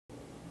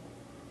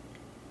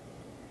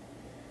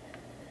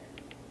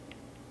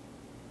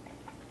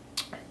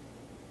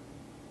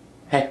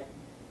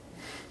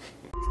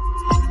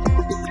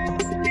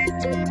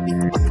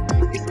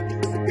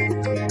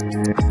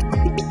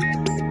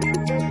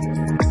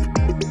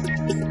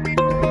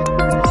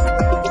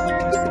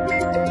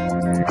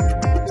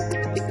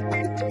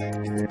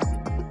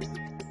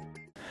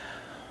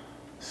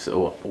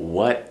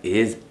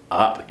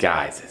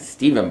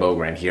Steven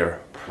Bogren here,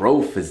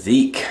 Pro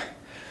Physique.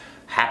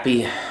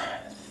 Happy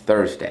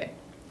Thursday.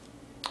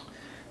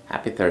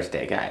 Happy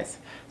Thursday, guys.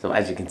 So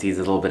as you can see,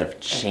 there's a little bit of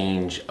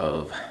change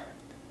of,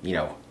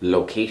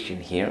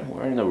 location here.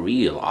 We're in the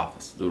real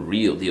office, the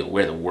real deal,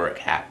 where the work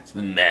happens,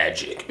 the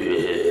magic.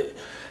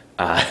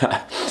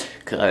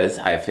 Because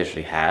I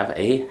officially have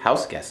a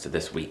house guest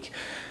this week.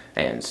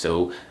 And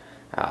so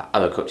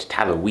other coach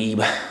Tyler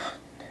Weeb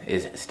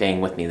is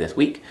staying with me this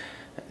week.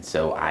 And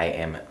so I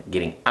am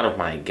getting out of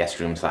my guest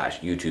room /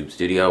 YouTube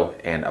studio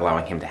and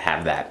allowing him to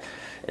have that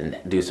and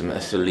do some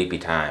sleepy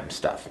time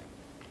stuff.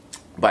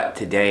 But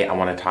today I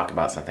want to talk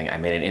about something. I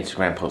made an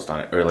Instagram post on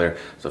it earlier,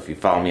 so if you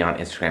follow me on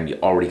Instagram, you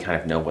already kind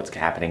of know what's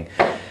happening.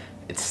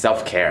 It's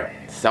self-care.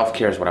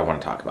 Self-care is what I want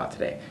to talk about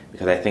today,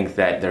 because I think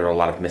that there are a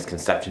lot of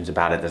misconceptions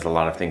about it. There's a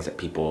lot of things that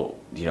people,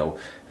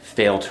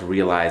 fail to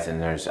realize,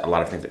 and there's a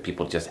lot of things that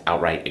people just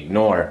outright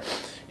ignore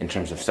in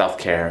terms of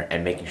self-care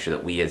and making sure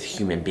that we as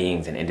human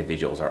beings and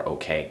individuals are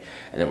okay,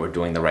 and that we're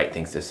doing the right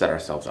things to set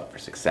ourselves up for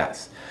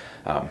success.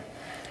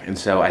 And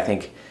so I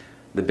think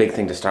the big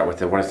thing to start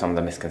with, what are some of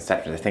the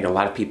misconceptions? I think a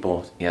lot of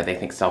people, they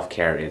think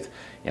self-care is,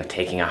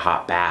 taking a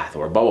hot bath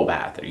or a bubble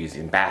bath or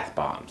using bath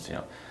bombs,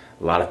 a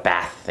lot of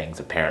bath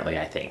things apparently,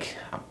 I think.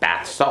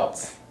 Bath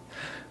salts.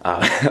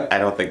 I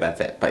don't think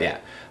that's it, but yeah.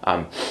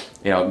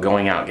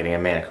 Going out, getting a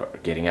manicure,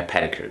 getting a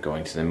pedicure,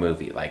 going to the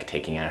movie, like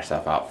taking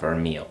ourselves out for a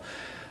meal.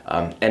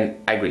 And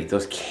I agree,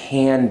 those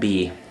can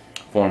be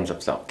forms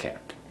of self-care,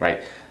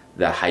 right?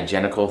 The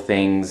hygienical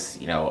things,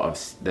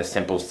 of the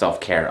simple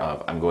self-care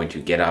of I'm going to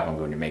get up, I'm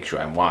going to make sure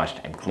I'm washed,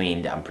 I'm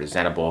cleaned, I'm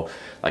presentable,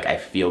 like I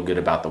feel good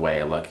about the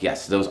way I look.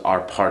 Yes, those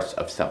are parts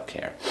of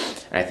self-care.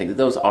 And I think that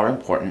those are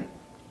important,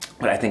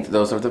 but I think that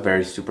those are the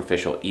very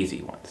superficial,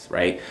 easy ones,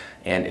 right?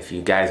 And if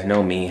you guys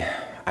know me,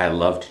 I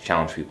love to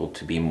challenge people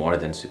to be more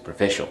than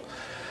superficial.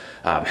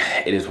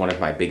 It is one of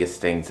my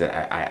biggest things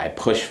that I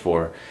push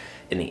for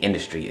in the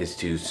industry, is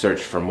to search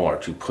for more,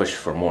 to push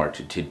for more,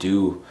 to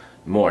do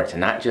more, to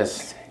not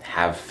just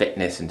have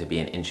fitness and to be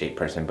an in-shape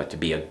person, but to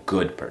be a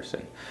good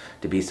person,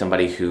 to be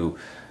somebody who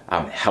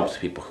helps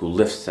people, who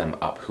lifts them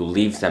up, who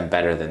leaves them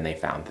better than they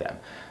found them.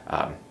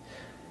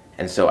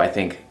 And so I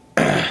think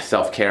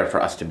self-care, for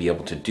us to be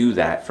able to do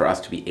that, for us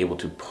to be able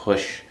to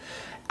push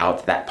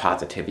out that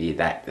positivity,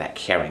 that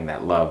caring,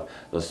 that love,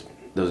 those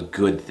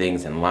good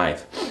things in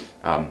life,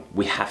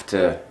 we have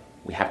to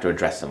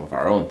address some of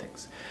our own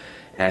things.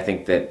 And I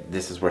think that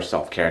this is where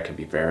self-care can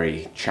be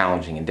very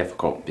challenging and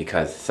difficult,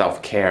 because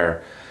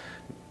self-care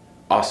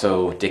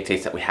also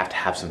dictates that we have to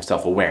have some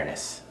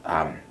self-awareness.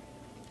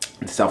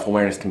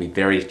 Self-awareness can be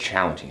very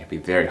challenging, it can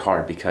be very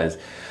hard, because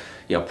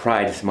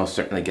pride most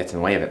certainly gets in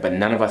the way of it, but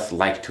none of us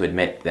like to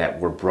admit that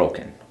we're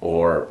broken,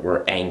 or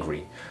we're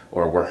angry,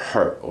 or we're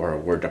hurt, or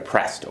we're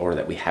depressed, or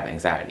that we have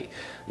anxiety.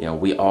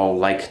 We all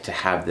like to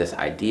have this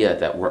idea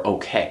that we're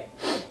okay,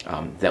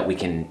 that we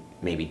can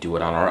maybe do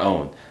it on our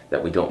own,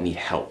 that we don't need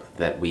help,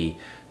 that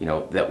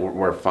that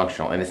we're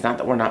functional. And it's not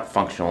that we're not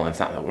functional, and it's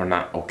not that we're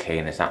not okay,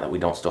 and it's not that we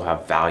don't still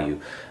have value,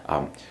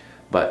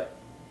 but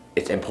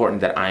it's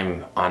important that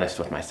I'm honest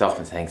with myself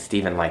and saying,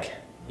 Steven,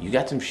 you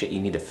got some shit you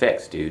need to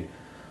fix, dude.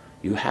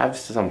 You have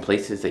some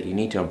places that you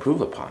need to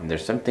improve upon.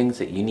 There's some things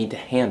that you need to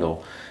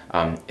handle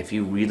if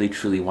you really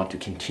truly want to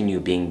continue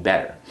being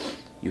better.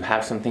 You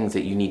have some things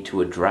that you need to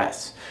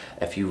address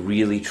if you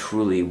really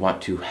truly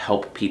want to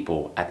help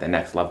people at the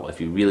next level, if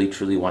you really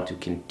truly want to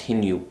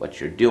continue what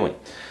you're doing.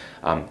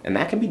 And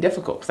that can be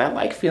difficult, because I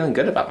like feeling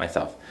good about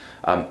myself.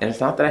 And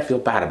it's not that I feel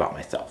bad about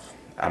myself.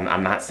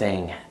 I'm not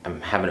saying I'm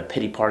having a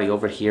pity party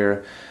over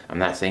here. I'm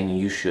not saying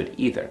you should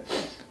either.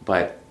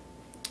 But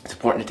it's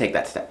important to take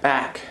that step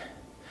back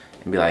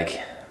and be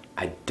like,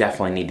 I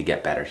definitely need to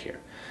get better here.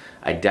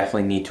 I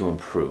definitely need to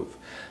improve.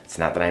 It's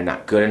not that I'm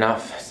not good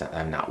enough. It's not that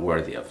I'm not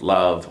worthy of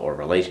love or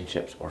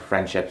relationships or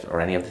friendships or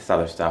any of this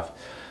other stuff.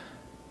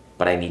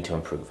 But I need to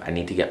improve. I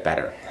need to get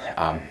better.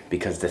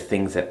 Because the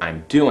things that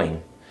I'm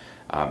doing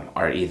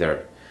are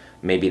either,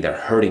 maybe they're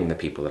hurting the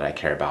people that I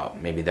care about.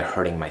 Maybe they're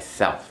hurting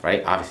myself,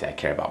 right? Obviously I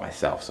care about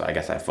myself, so I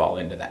guess I fall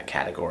into that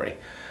category.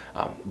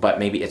 But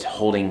maybe it's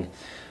holding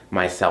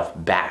myself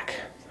back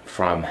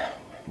from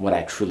what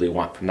I truly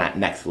want, from that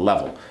next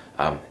level.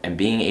 And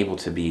being able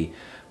to be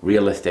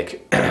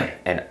realistic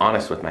and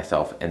honest with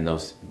myself in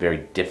those very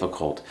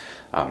difficult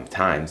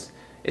times,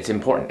 it's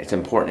important. It's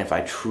important if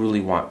I truly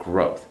want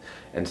growth.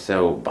 And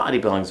so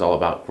bodybuilding is all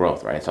about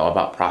growth, right? It's all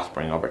about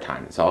prospering over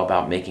time. It's all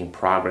about making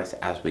progress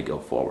as we go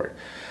forward.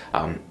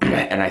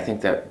 And I think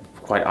that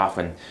quite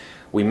often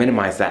we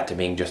minimize that to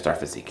being just our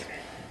physique.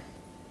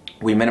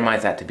 We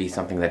minimize that to be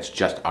something that's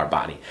just our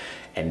body.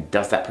 And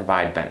does that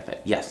provide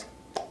benefit? Yes,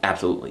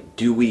 absolutely.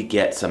 Do we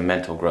get some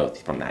mental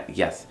growth from that?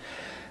 Yes,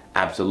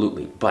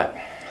 absolutely. But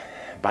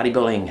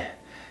bodybuilding,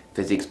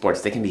 physique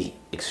sports, they can be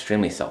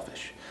extremely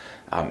selfish.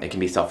 It can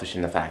be selfish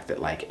in the fact that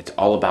it's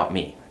all about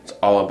me. It's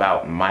all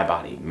about my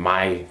body,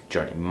 my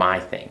journey, my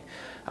thing.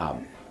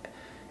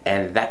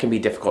 And that can be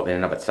difficult in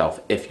and of itself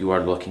if you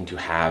are looking to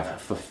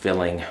have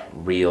fulfilling,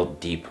 real,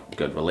 deep,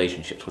 good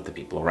relationships with the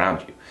people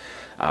around you.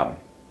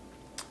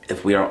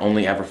 if we are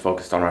only ever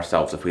focused on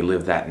ourselves, if we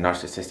live that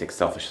narcissistic,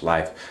 selfish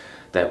life,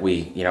 that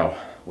we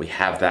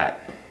have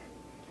that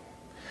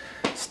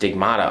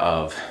stigmata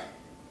of,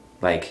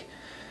 like,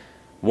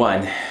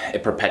 one,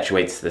 it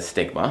perpetuates the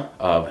stigma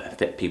of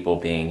fit people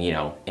being,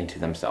 into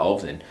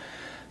themselves and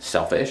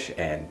selfish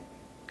and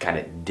kind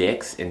of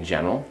dicks in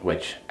general,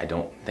 which I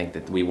don't think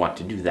that we want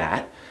to do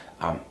that.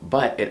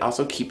 But it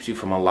also keeps you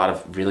from a lot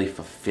of really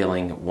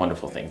fulfilling,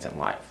 wonderful things in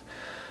life.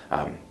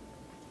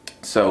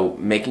 So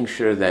making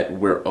sure that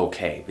we're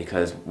okay,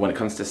 because when it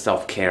comes to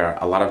self-care,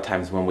 a lot of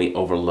times when we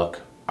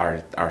overlook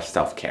our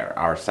self-care,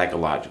 our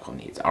psychological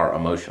needs, our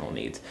emotional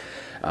needs,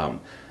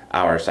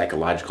 our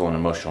psychological and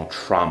emotional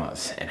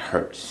traumas and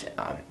hurts,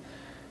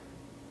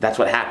 that's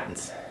what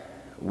happens.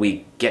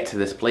 We get to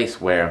this place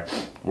where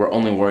we're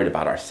only worried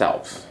about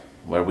ourselves,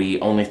 where we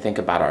only think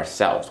about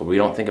ourselves, where we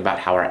don't think about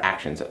how our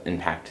actions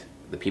impact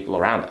the people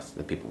around us,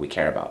 the people we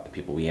care about, the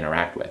people we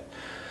interact with.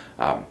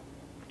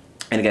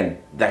 And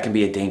again, that can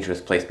be a dangerous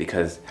place,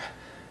 because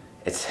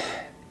it's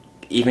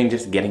even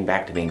just getting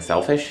back to being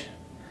selfish,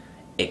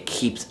 it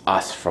keeps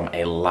us from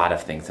a lot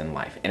of things in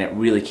life, and it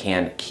really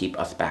can keep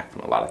us back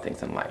from a lot of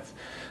things in life.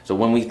 So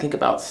when we think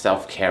about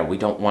self-care, we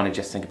don't want to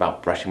just think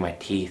about brushing my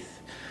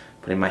teeth,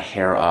 putting my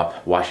hair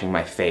up, washing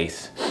my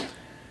face,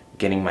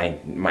 getting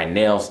my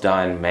nails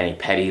done,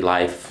 mani-pedi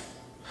life.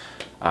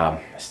 I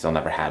still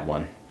never had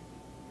one.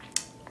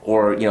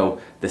 Or,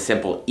 the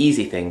simple,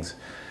 easy things.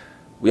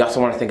 We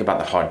also want to think about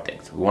the hard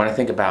things. We want to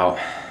think about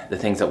the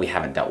things that we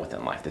haven't dealt with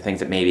in life, the things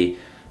that maybe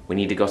we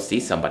need to go see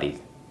somebody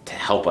to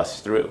help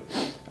us through,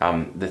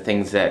 the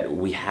things that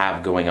we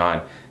have going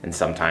on, and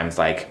sometimes,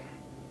 like,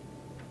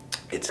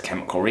 it's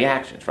chemical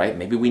reactions, right?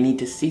 Maybe we need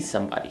to see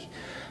somebody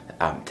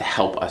to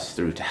help us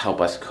through, to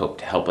help us cope,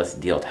 to help us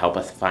deal, to help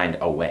us find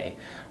a way,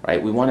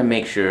 right? We want to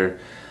make sure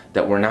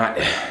that we're not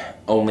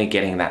only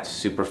getting that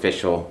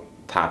superficial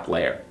top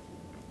layer,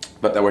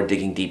 but that we're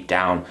digging deep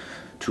down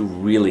to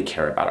really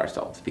care about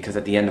ourselves. Because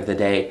at the end of the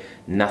day,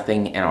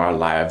 nothing in our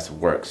lives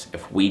works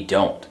if we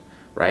don't,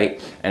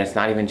 right? And it's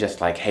not even just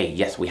like, hey,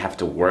 yes, we have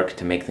to work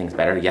to make things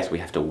better. Yes, we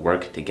have to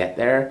work to get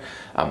there.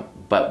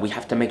 But we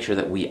have to make sure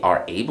that we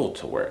are able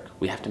to work.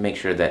 We have to make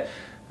sure that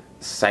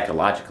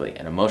psychologically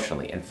and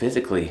emotionally and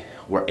physically,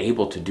 we're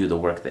able to do the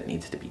work that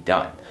needs to be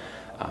done.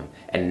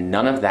 And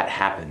none of that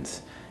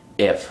happens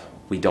if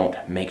we don't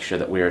make sure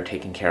that we are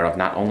taking care of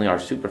not only our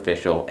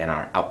superficial and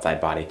our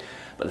outside body,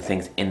 but the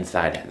things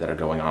inside that are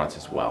going on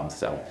as well.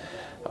 So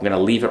I'm going to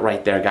leave it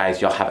right there,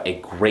 guys. Y'all have a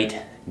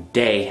great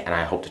day, and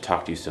I hope to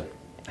talk to you soon.